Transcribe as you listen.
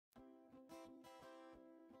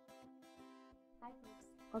Hi folks,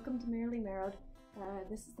 welcome to Merrily Marrowed.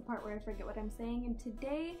 This is the part where I forget what I'm saying, and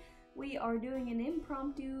today we are doing an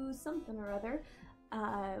impromptu something or other,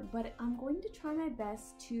 but I'm going to try my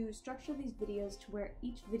best to structure these videos to where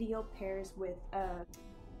each video pairs with a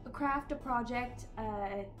craft, a project,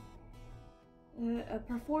 a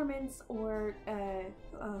performance, or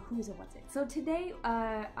who's it, what's it. So today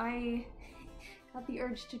I got the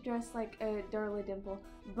urge to dress like a Darla Dimple,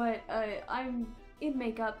 but I'm in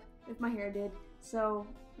makeup with my hair did. So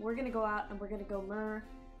we're gonna go out and we're gonna go mer.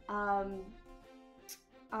 I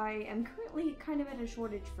am currently kind of at a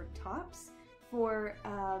shortage for tops for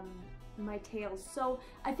my tails, so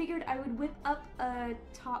I figured I would whip up a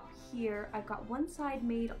top here. I've got one side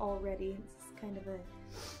made already. This is kind of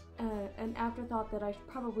an afterthought that I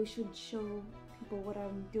probably should show people what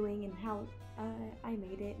I'm doing and how I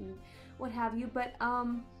made it and what have you. But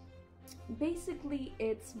basically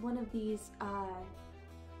it's one of these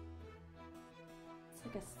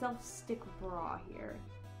like a self-stick bra here,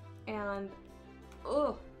 and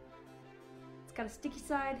it's got a sticky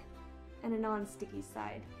side and a non-sticky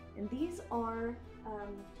side, and these are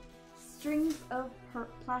strings of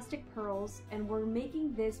plastic pearls, and we're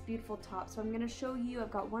making this beautiful top. So I'm going to show you, I've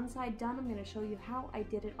got one side done, I'm going to show you how I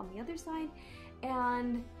did it on the other side,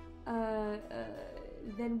 and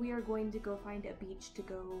then we are going to go find a beach to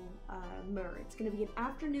go mer. It's going to be an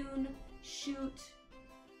afternoon shoot.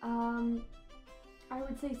 I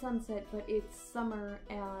would say sunset, but it's summer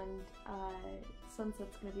and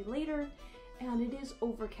sunset's gonna be later, and it is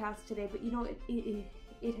overcast today, but you know,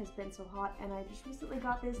 it has been so hot, and I just recently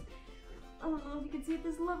got this, I don't know if you can see it,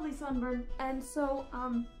 this lovely sunburn, and so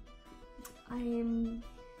I'm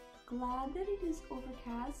glad that it is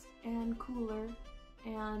overcast and cooler,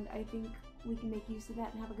 and I think we can make use of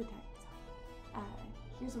that and have a good time. So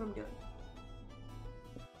here's what I'm doing.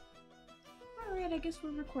 Alright, I guess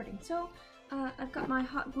we're recording. So I've got my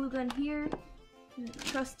hot glue gun here,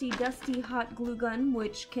 trusty dusty hot glue gun,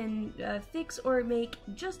 which can fix or make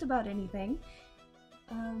just about anything.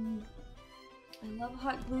 I love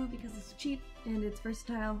hot glue because it's cheap and it's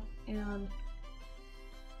versatile and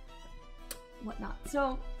whatnot.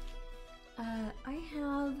 So I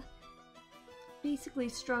have basically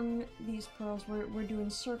strung these pearls. We're doing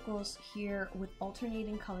circles here with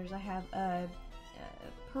alternating colors. I have a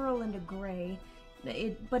pearl and a gray.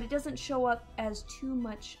 But it doesn't show up as too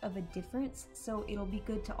much of a difference, so it'll be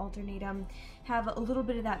good to alternate them, have a little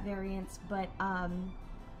bit of that variance, but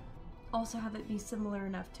also have it be similar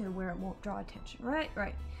enough to where it won't draw attention. Right.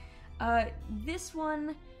 This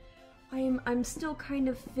one, I'm still kind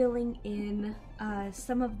of filling in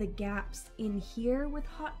some of the gaps in here with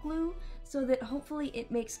hot glue, so that hopefully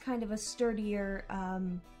it makes kind of a sturdier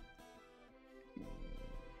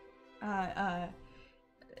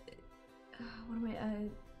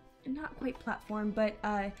not quite platform, but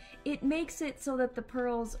it makes it so that the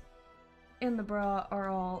pearls and the bra are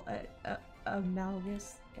all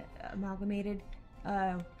amalgamated.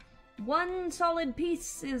 One solid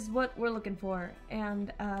piece is what we're looking for,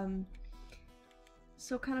 and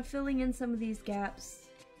so kind of filling in some of these gaps.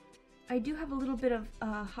 I do have a little bit of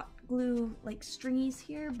hot glue like stringies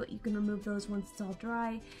here, but you can remove those once it's all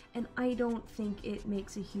dry, and I don't think it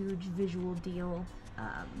makes a huge visual deal.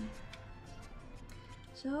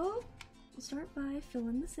 So, we'll start by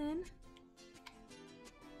filling this in.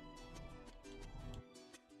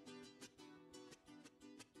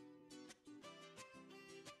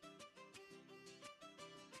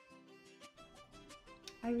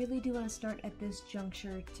 I really do want to start at this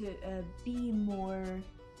juncture to be more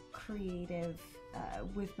creative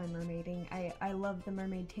with my mermaiding. I love the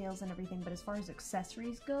mermaid tails and everything, but as far as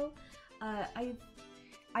accessories go,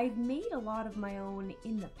 I've made a lot of my own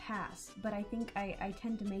in the past, but I think I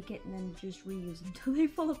tend to make it and then just reuse until they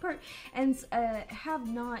fall apart, and have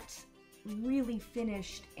not really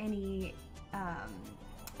finished any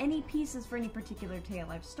pieces for any particular tail.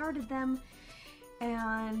 I've started them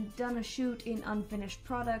and done a shoot in unfinished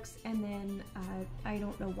products, and then I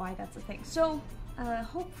don't know why that's a thing. So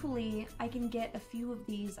hopefully I can get a few of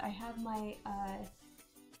these. I have my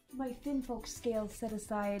my thin folk scale set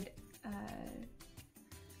aside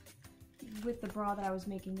with the bra that I was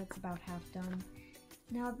making that's about half done.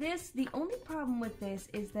 Now the only problem with this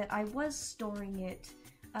is that I was storing it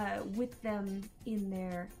with them in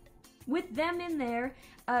there, with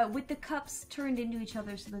the cups turned into each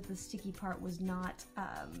other so that the sticky part was not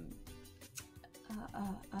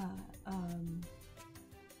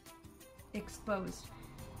exposed.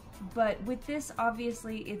 But with this,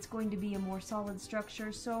 obviously, it's going to be a more solid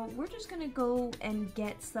structure, so we're just gonna go and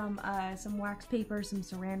get some wax paper, some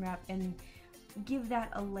saran wrap, and give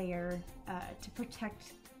that a layer to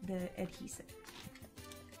protect the adhesive.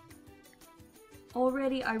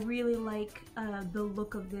 Already I really like the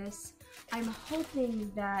look of this. I'm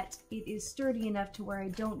hoping that it is sturdy enough to where I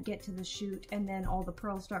don't get to the chute and then all the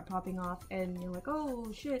pearls start popping off and you're like,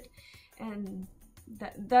 oh shit, and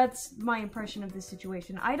that's my impression of this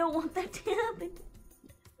situation. I don't want that to happen.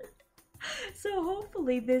 So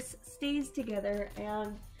hopefully this stays together,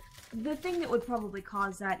 and the thing that would probably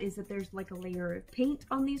cause that is that there's like a layer of paint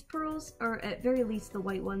on these pearls, or at very least the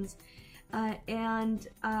white ones,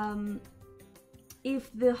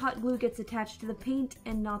 if the hot glue gets attached to the paint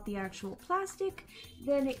and not the actual plastic,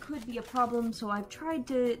 then it could be a problem. So I've tried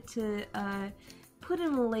to put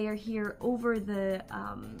in a layer here over the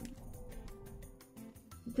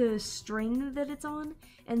string that it's on,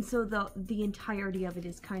 and so the entirety of it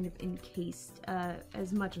is kind of encased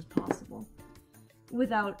as much as possible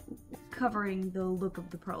without covering the look of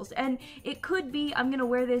the pearls. And it could be, I'm gonna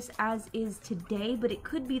wear this as is today, but it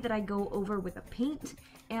could be that I go over with a paint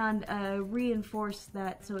and reinforce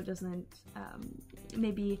that so it doesn't,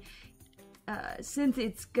 maybe since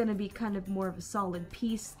it's gonna be kind of more of a solid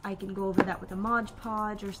piece, I can go over that with a Mod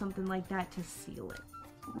Podge or something like that to seal it.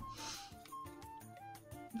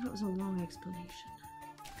 That was a long explanation.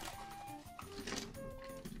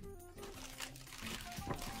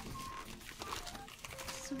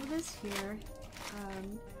 So this here,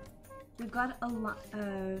 we've got a lot,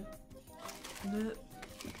 I'm going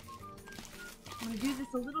to do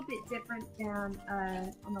this a little bit different than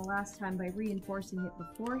on the last time by reinforcing it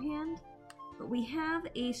beforehand. But we have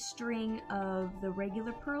a string of the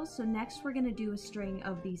regular pearls, so next we're going to do a string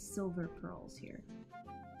of these silver pearls here.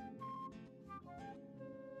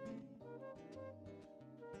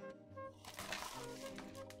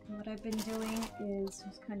 And what I've been doing is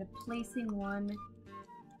just kind of placing one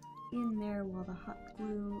in there while the hot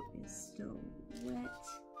glue is still wet,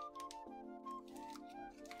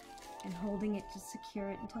 and holding it to secure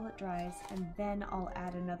it until it dries, and then I'll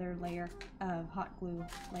add another layer of hot glue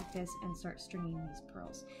like this and start stringing these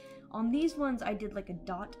pearls. On these ones I did like a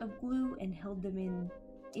dot of glue and held them in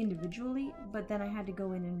individually, but then I had to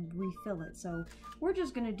go in and refill it, so we're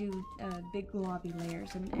just gonna do big globby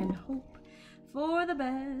layers and hope for the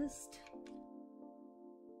best.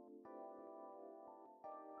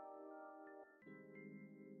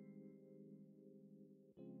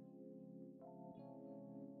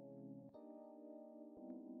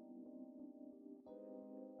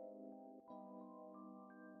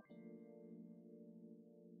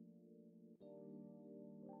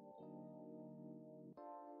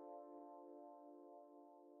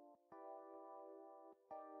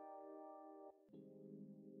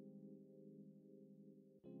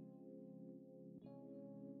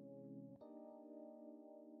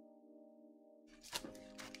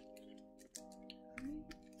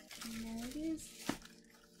 And there it is.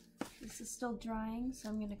 This is still drying, so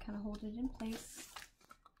I'm going to kind of hold it in place.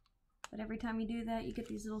 But every time you do that, you get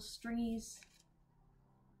these little stringies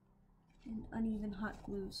and uneven hot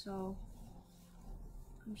glue, so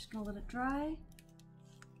I'm just going to let it dry.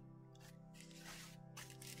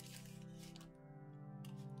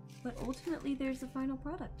 But ultimately, there's the final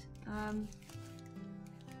product.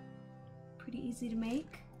 Pretty easy to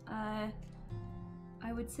make. I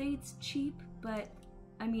would say it's cheap, but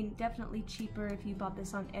I mean, definitely cheaper. If you bought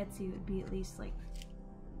this on Etsy, it would be at least like,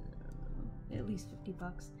 at least 50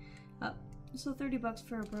 bucks. So 30 bucks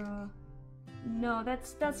for a bra. No,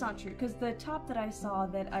 that's not true, because the top that I saw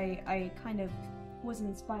that I kind of was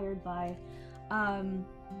inspired by,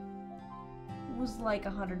 was like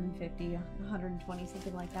 150, 120,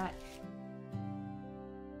 something like that.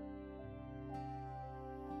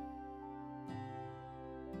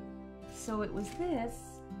 So it was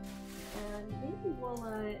this, and maybe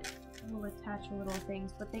we'll attach little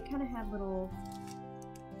things, but they kind of had little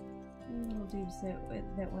dupes that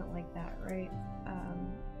went like that, right?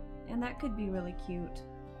 And that could be really cute.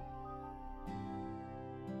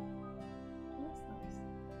 That's nice.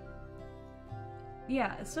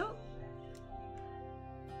 Yeah, so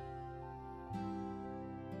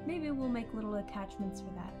maybe we'll make little attachments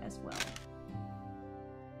for that as well.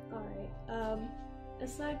 Alright,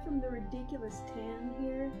 aside from the ridiculous tan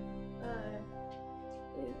here,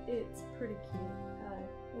 it's pretty cute.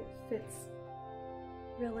 It fits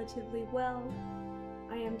relatively well.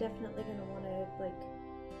 I am definitely going to want to, like,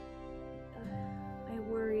 I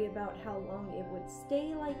worry about how long it would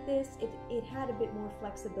stay like this. It had a bit more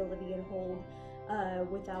flexibility and hold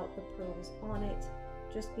without the pearls on it,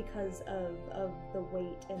 just because of the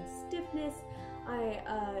weight and stiffness.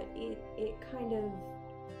 It kind of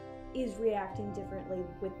is reacting differently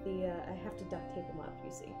with the, I have to duct tape them up,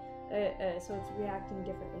 you see. So it's reacting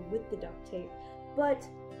differently with the duct tape. but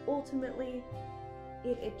ultimately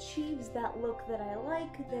it achieves that look that I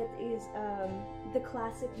like, that is the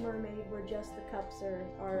classic mermaid where just the cups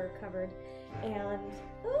are covered. And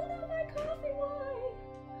oh no, my coffee wine!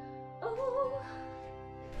 Oh!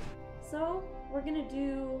 So we're gonna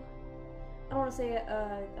do, I don't want to say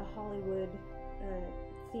a Hollywood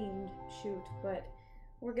themed shoot, but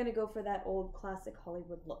we're gonna go for that old classic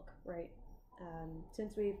Hollywood look, right?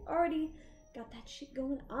 Since we've already got that shit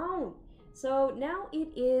going on. So now it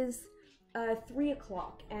is 3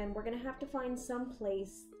 o'clock, and we're gonna have to find some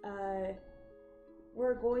place.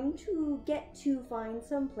 We're going to get to find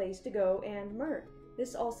some place to go and mer.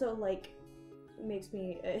 This also like makes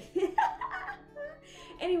me.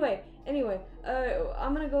 Anyway,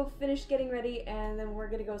 I'm gonna go finish getting ready, and then we're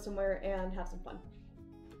gonna go somewhere and have some fun.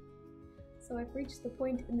 So I've reached the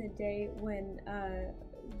point in the day when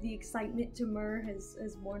the excitement to mer has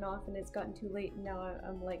worn off, and it's gotten too late, and now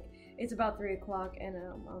I'm like, it's about 3 o'clock, and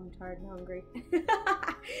I'm tired and hungry.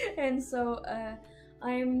 And so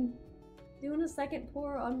I'm doing a second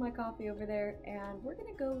pour on my coffee over there, and we're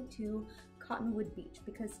gonna go to Cottonwood Beach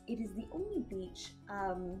because it is the only beach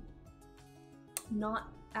not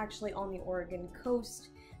actually on the Oregon coast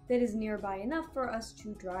that is nearby enough for us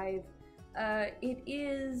to drive. It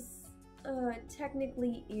is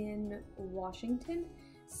technically in Washington,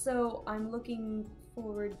 so I'm looking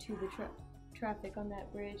forward to the traffic on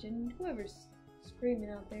that bridge and whoever's screaming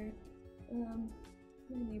out there. My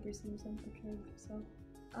neighbor seems unperturbed, so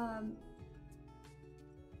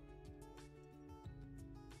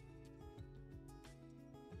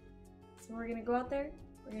so we're gonna go out there.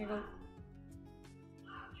 We're gonna go.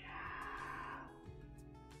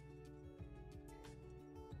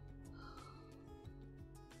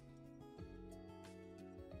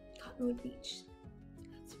 Cottonwood Beach.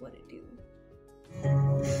 That's what it do.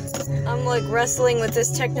 I'm like wrestling with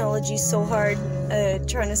this technology so hard,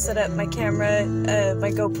 trying to set up my camera,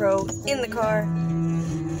 my GoPro in the car.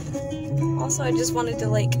 Also, I just wanted to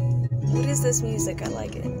like, what is this music? I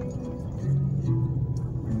like it.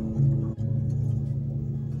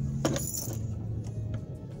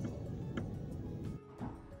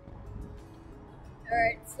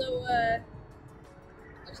 Alright, so I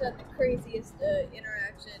just had the craziest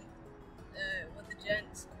interaction with the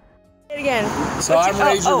gent. Again. So I'm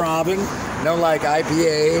Razor Robin, known like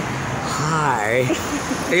IPA. Hi.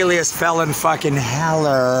 Alias Felon fucking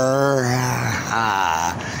Heller.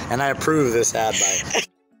 And I approve this ad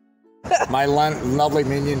by my lovely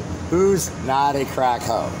minion, who's not a crack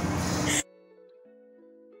hoe.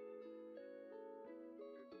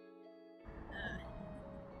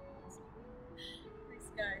 Nice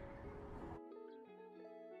guy.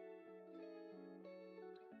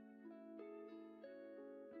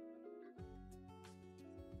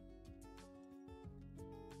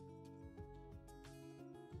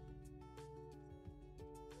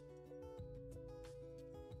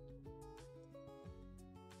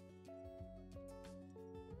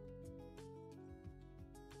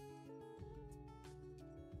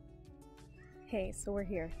 Hey, so we're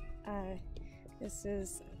here. This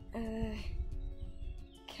is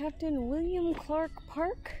Captain William Clark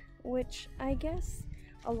Park, which I guess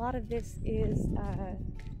a lot of this is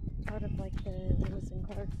part of like the Lewis and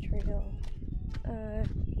Clark Trail.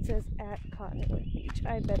 It says at Cottonwood Beach.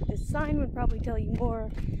 I bet this sign would probably tell you more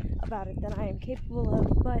about it than I am capable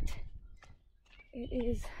of, but it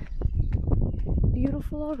is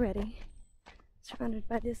beautiful already, surrounded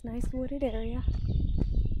by this nice wooded area.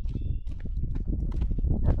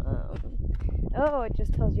 Oh, it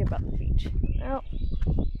just tells you about the beach. Well,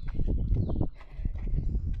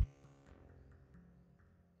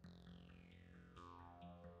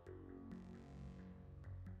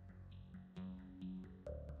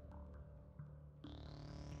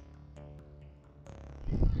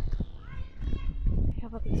 they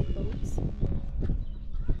have all these boats,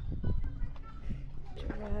 which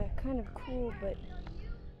are kind of cool, but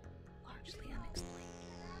largely unexplained.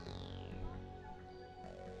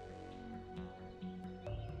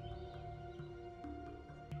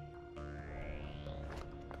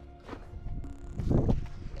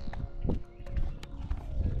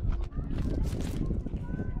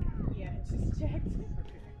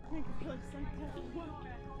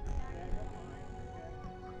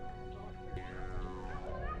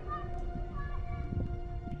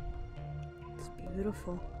 It's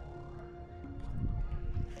beautiful.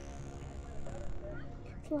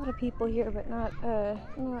 There's a lot of people here, but not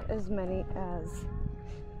as many as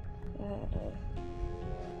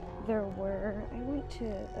there were. I went to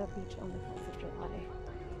a beach on the 4th of July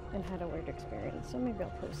and had a weird experience, so maybe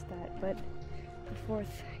I'll post that, but the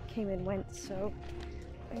 4th came and went, so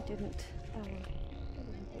I didn't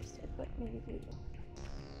post it, but maybe we will.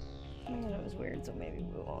 Man, it was weird, so maybe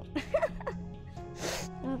we won't.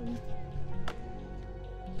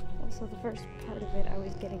 Also, the first part of it, I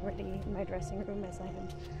was getting ready in my dressing room as I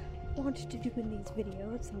have wanted to do in these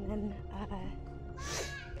videos, and then,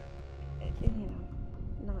 you know,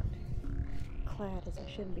 not clad as I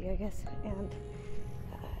should be, I guess, and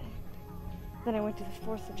then I went to the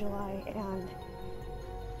 4th of July, and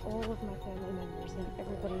all of my family members and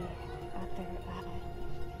everybody out there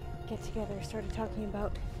get together, started talking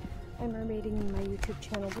about I'm mermaiding in my YouTube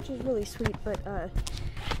channel, which is really sweet, but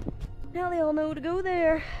now they all know to go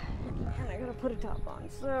there, and I gotta put a top on,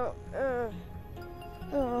 so I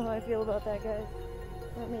don't know how I feel about that, guys.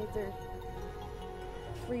 Mermaids are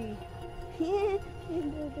free. They're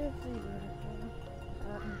free.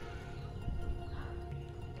 That's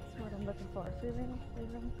what I'm looking for. Free range? Free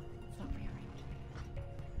range? It's not free range.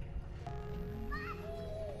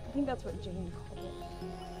 I think that's what Jane called it.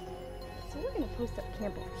 So we're gonna post up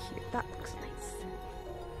camp over here. That looks nice.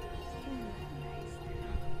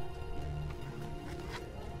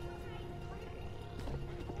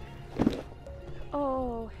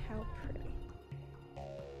 Oh, how pretty.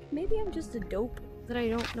 Maybe I'm just a dope that I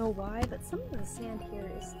don't know why, but some of the sand here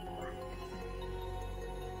is black.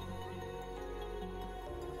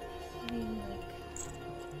 I mean, like,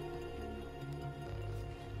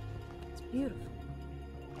 it's beautiful.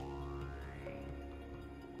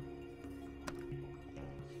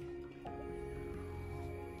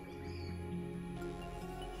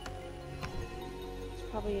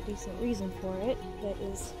 Probably a decent reason for it. That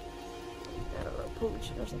is, I don't know,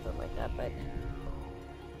 pollution or something like that, but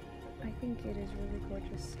I think it is really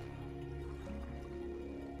gorgeous.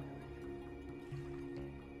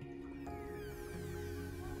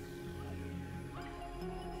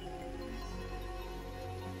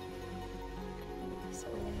 This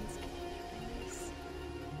landscape is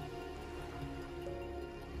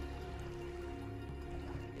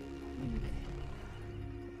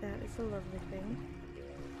that is a lovely thing.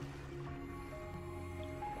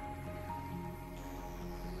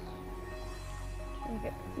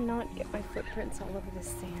 Not get my footprints all over the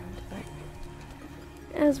sand, but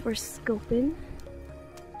as we're scoping,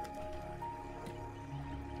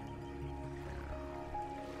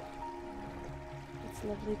 it's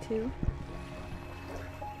lovely too.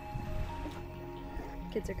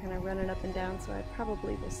 Kids are kind of running up and down, so I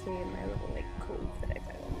probably will stay in my little like cove that I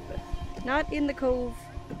found, but not in the cove,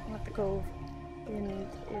 not the cove, in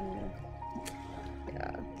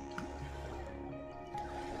yeah.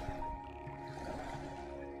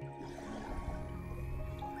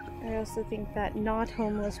 I also think that not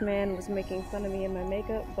homeless man was making fun of me and my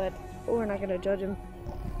makeup, but we're not gonna judge him.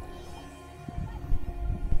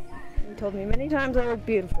 He told me many times I looked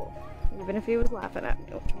beautiful, even if he was laughing at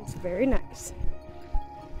me, which was very nice.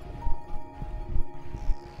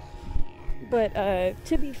 But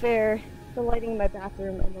to be fair, the lighting in my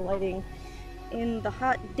bathroom and the lighting in the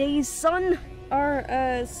hot day's sun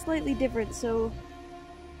are slightly different, so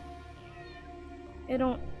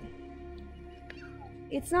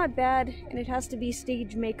it's not bad, and it has to be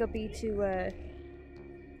stage makeup-y to,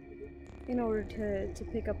 in order to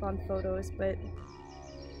pick up on photos, but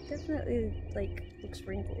definitely, like, looks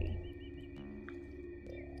wrinkly.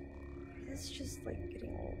 It's just, like,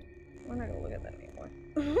 getting old. We're not gonna look at that anymore.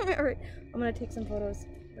 Alright, I'm gonna take some photos.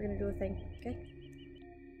 We're gonna do a thing, okay?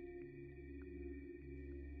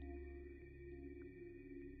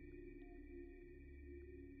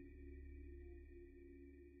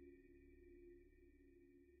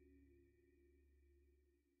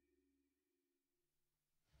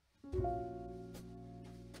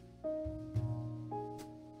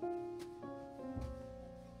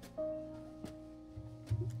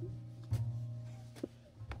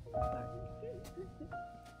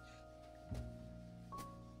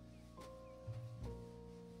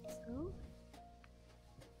 So,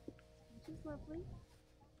 which is lovely.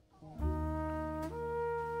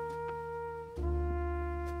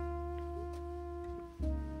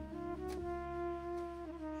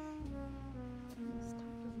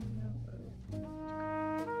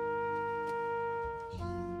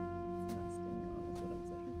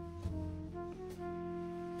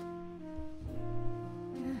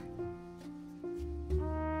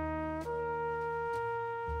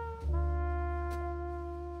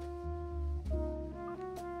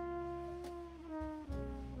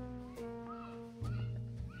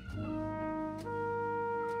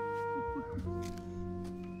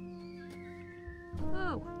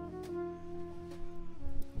 Oh.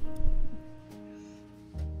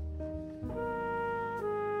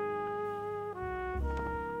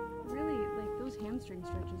 Really, like those hamstring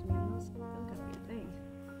stretches, man, those gotta be a thing.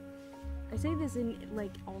 I say this in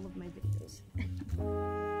like all of my videos.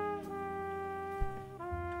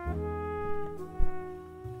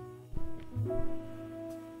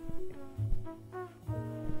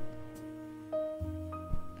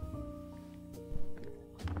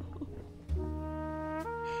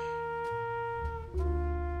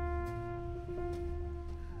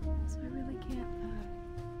 So I really can't,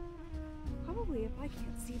 probably if I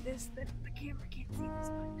can't see this, then the camera can't see this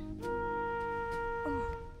much. Oh,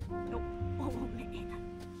 nope. Oh, man.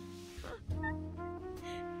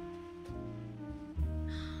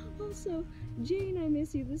 Also, Jane, I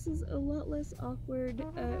miss you. This is a lot less awkward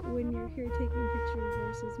when you're here taking pictures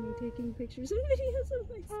versus me taking pictures and videos of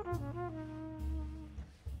myself.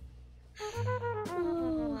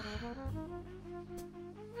 Oh.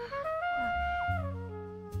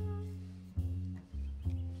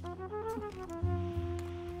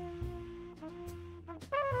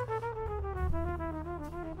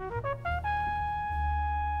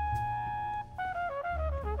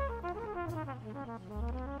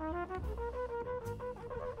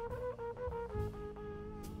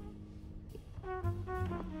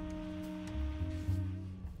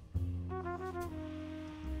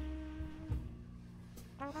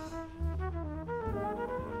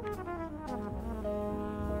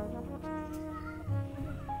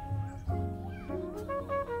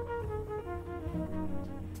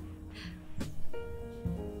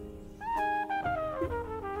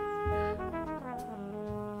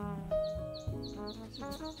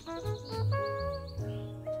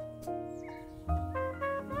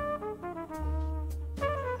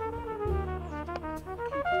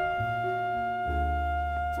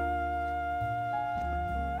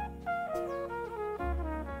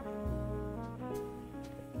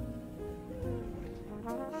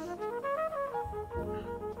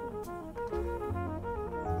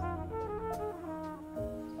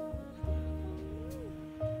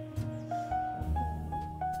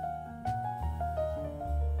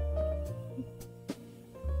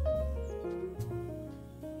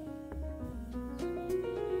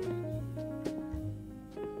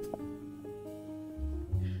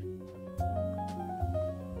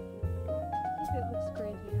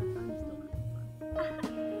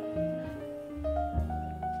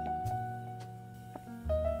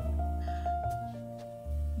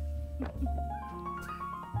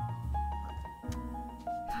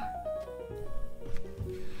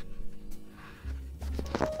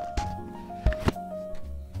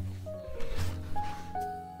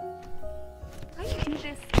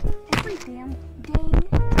 Damn dang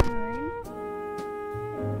time.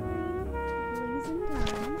 Blazing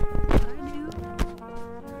time. What I do.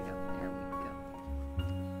 There we go.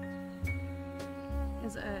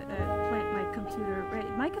 Is plant my computer. Right,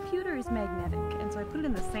 my computer is magnetic, and so I put it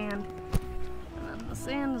in the sand. And then the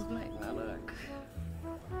sand is magnetic.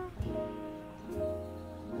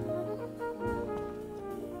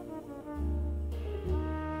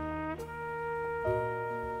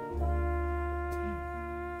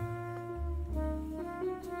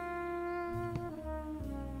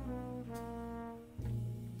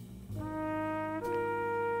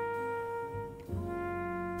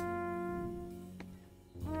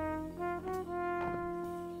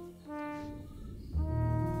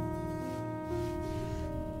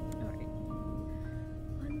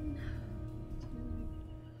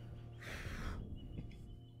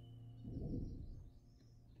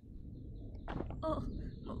 Oh,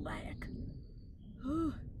 my back.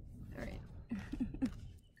 Oh, alright.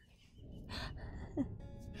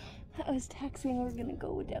 I was taxiing, we're gonna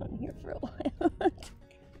go down here for a while.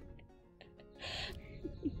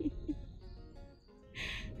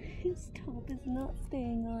 His top is not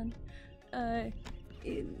staying on.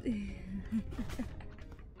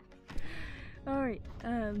 Alright,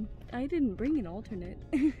 I didn't bring an alternate.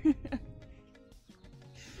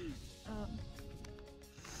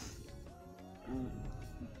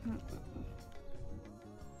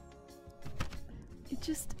 It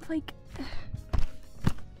just like my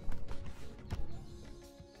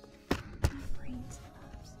brain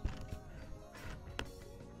stops.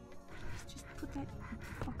 Just put that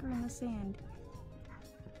fucker in the sand.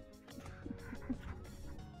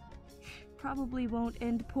 Probably won't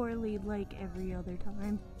end poorly like every other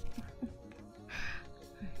time.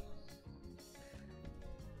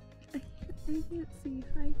 I can't see.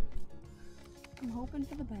 I'm hoping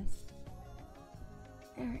for the best.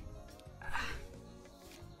 Alright.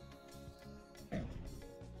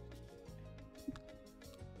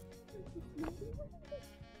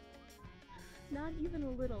 Not even a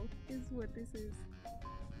little is what this is.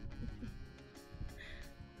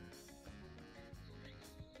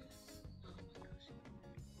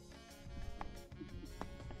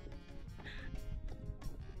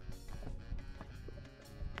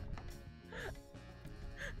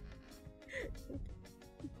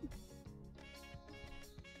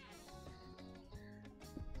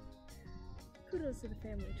 kudos to the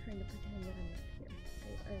family trying to pretend that I'm not here.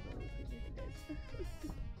 I really appreciate you guys.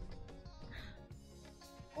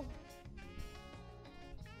 Oh.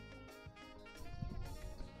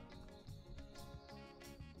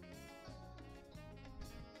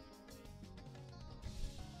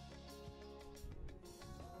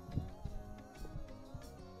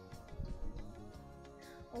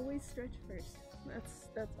 Always stretch first.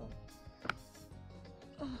 That's all.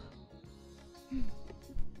 Oh.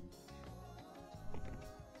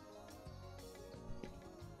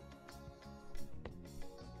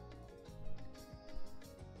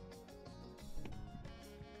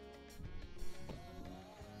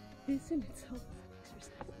 This in itself is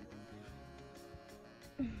exercise.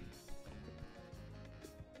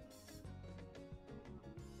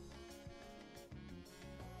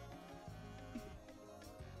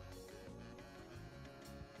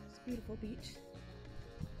 It's a beautiful beach.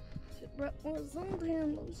 But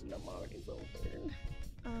sometimes I'm already so tired.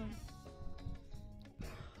 That's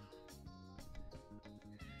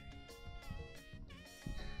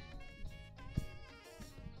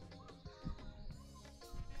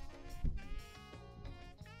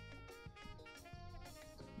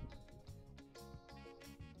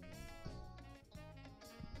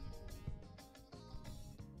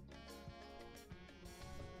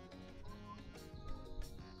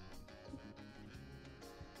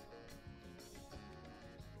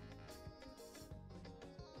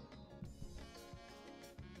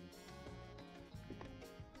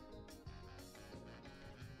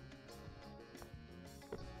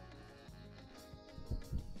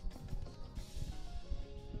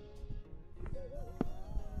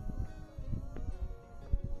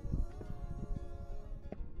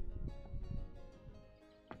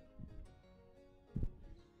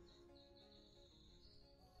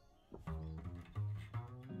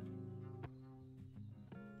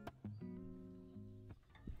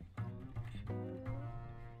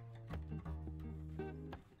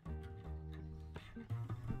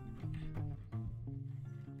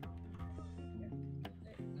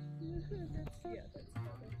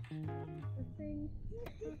the thing.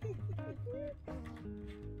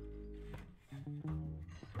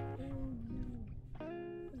 Oh no.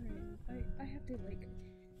 Alright, I have to like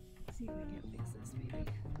see if I can't fix this maybe.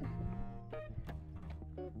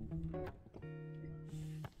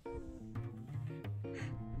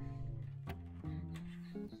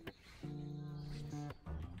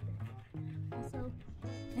 Also,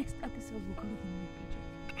 next episode we'll go to the mer-venture.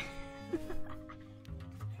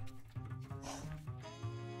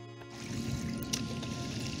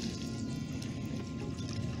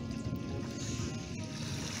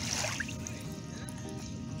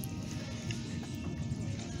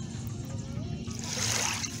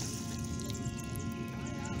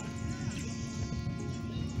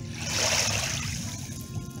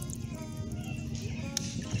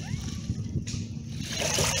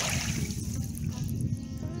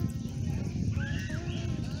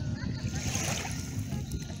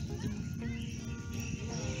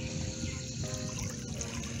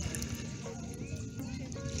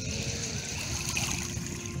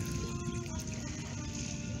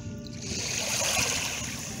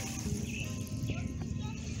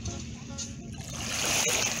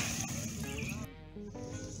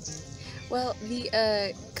 Well,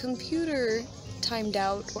 the computer timed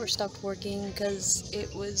out or stopped working because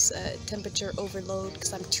it was temperature overload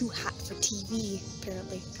because I'm too hot for TV,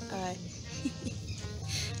 apparently.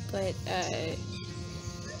 But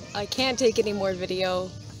I can't take any more video.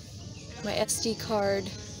 My SD card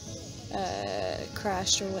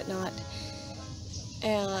crashed or whatnot.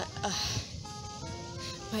 And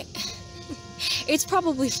it's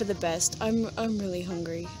probably for the best. I'm really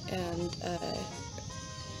hungry, and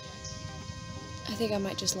I think I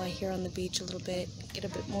might just lie here on the beach a little bit, get a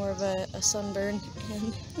bit more of a sunburn,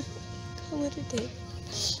 and call it a day.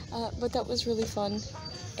 But that was really fun,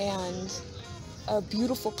 and a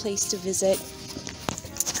beautiful place to visit.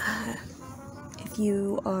 If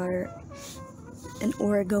you are an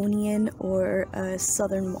Oregonian or a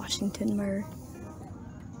Southern Washington mer.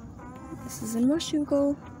 This is in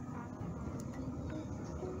Washougal.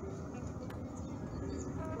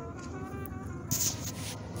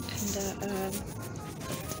 And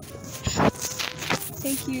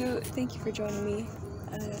thank you for joining me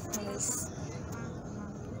on this.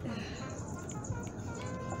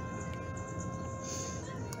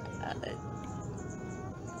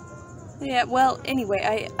 Yeah, well,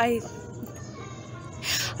 anyway, I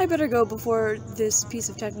better go before this piece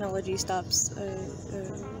of technology stops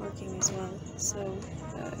working as well. So,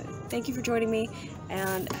 thank you for joining me,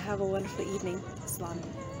 and have a wonderful evening. Islam.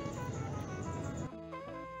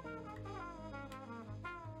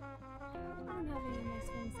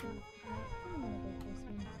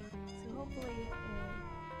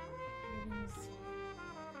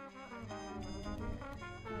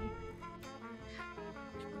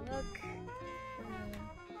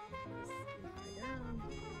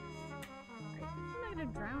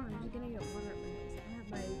 gonna drown. I'm just gonna get water at my nose. I have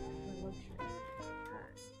my luxury.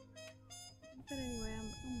 But anyway, I'm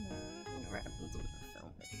gonna wrap this with the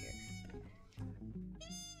film right here.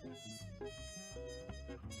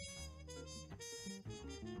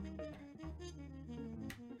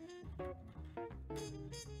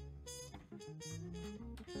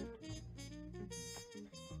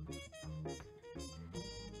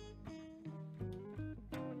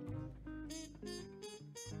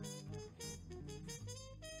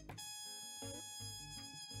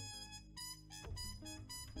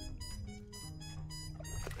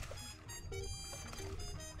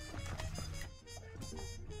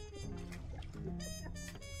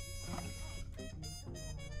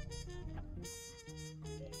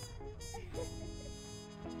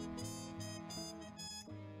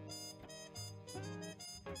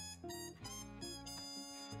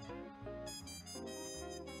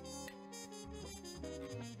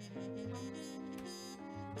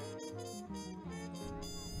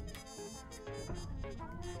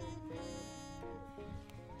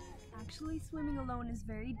 Actually, swimming alone is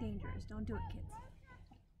very dangerous. Don't do it, kids.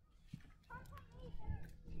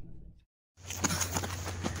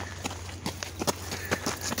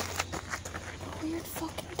 Weird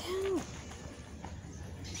fucking town.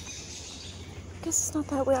 I guess it's not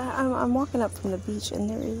that way. I'm walking up from the beach, and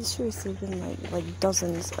there is seriously been like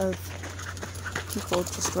dozens of people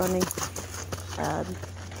just running. I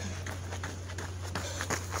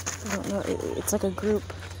don't know. It's like a group,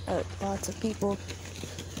 lots of people.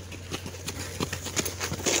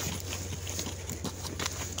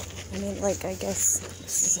 I mean, like, I guess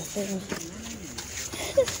this is a thing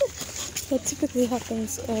that typically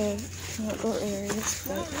happens in outdoor areas,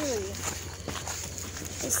 but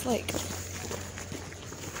it's like,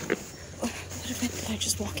 what event did I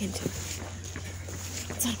just walk into?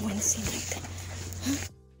 It's on Wednesday night. Huh?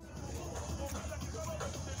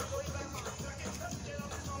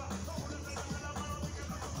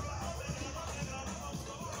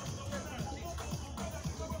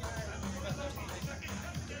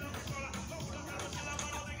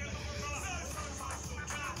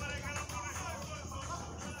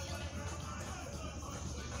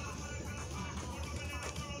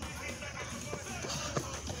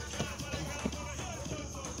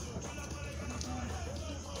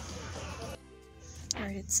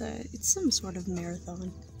 Alright, it's some sort of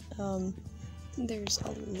marathon. There's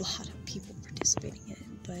a lot of people participating in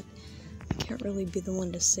it, but I can't really be the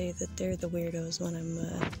one to say that they're the weirdos when I'm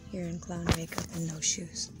here in clown makeup and no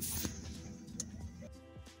shoes.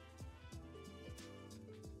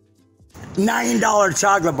 $9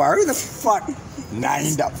 chocolate bar. Who the fuck?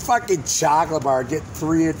 $9 fucking chocolate bar. Get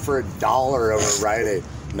 3 for $1 over Rite Aid.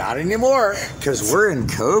 Not anymore, because we're in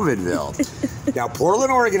COVIDville. Now,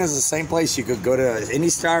 Portland, Oregon is the same place you could go to any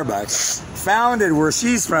Starbucks. Founded where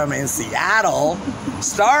she's from in Seattle,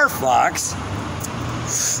 Starbucks.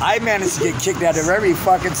 I managed to get kicked out of every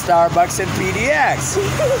fucking Starbucks in PDX.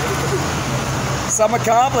 Some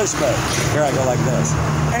accomplishment. Here I go like this.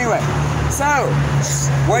 Anyway, so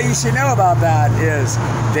what you should know about that is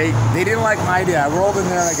they didn't like my idea. I rolled in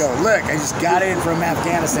there and I go, look, I just got in from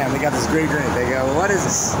Afghanistan. They got this great drink. They go, well, what is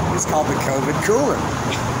this? It's called the COVID cooler.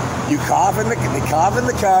 You cough in the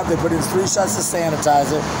cup. They put in 3 shots of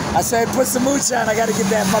sanitizer. I said, put some moonshine. I got to get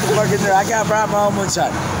that motherfucker in there. I brought my own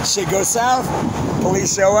moonshine. Shit goes south.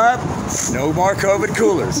 Police show up. No more COVID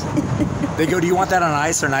coolers. They go, do you want that on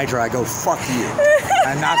ice or nitro? I go, fuck you.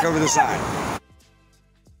 I knock over the sign.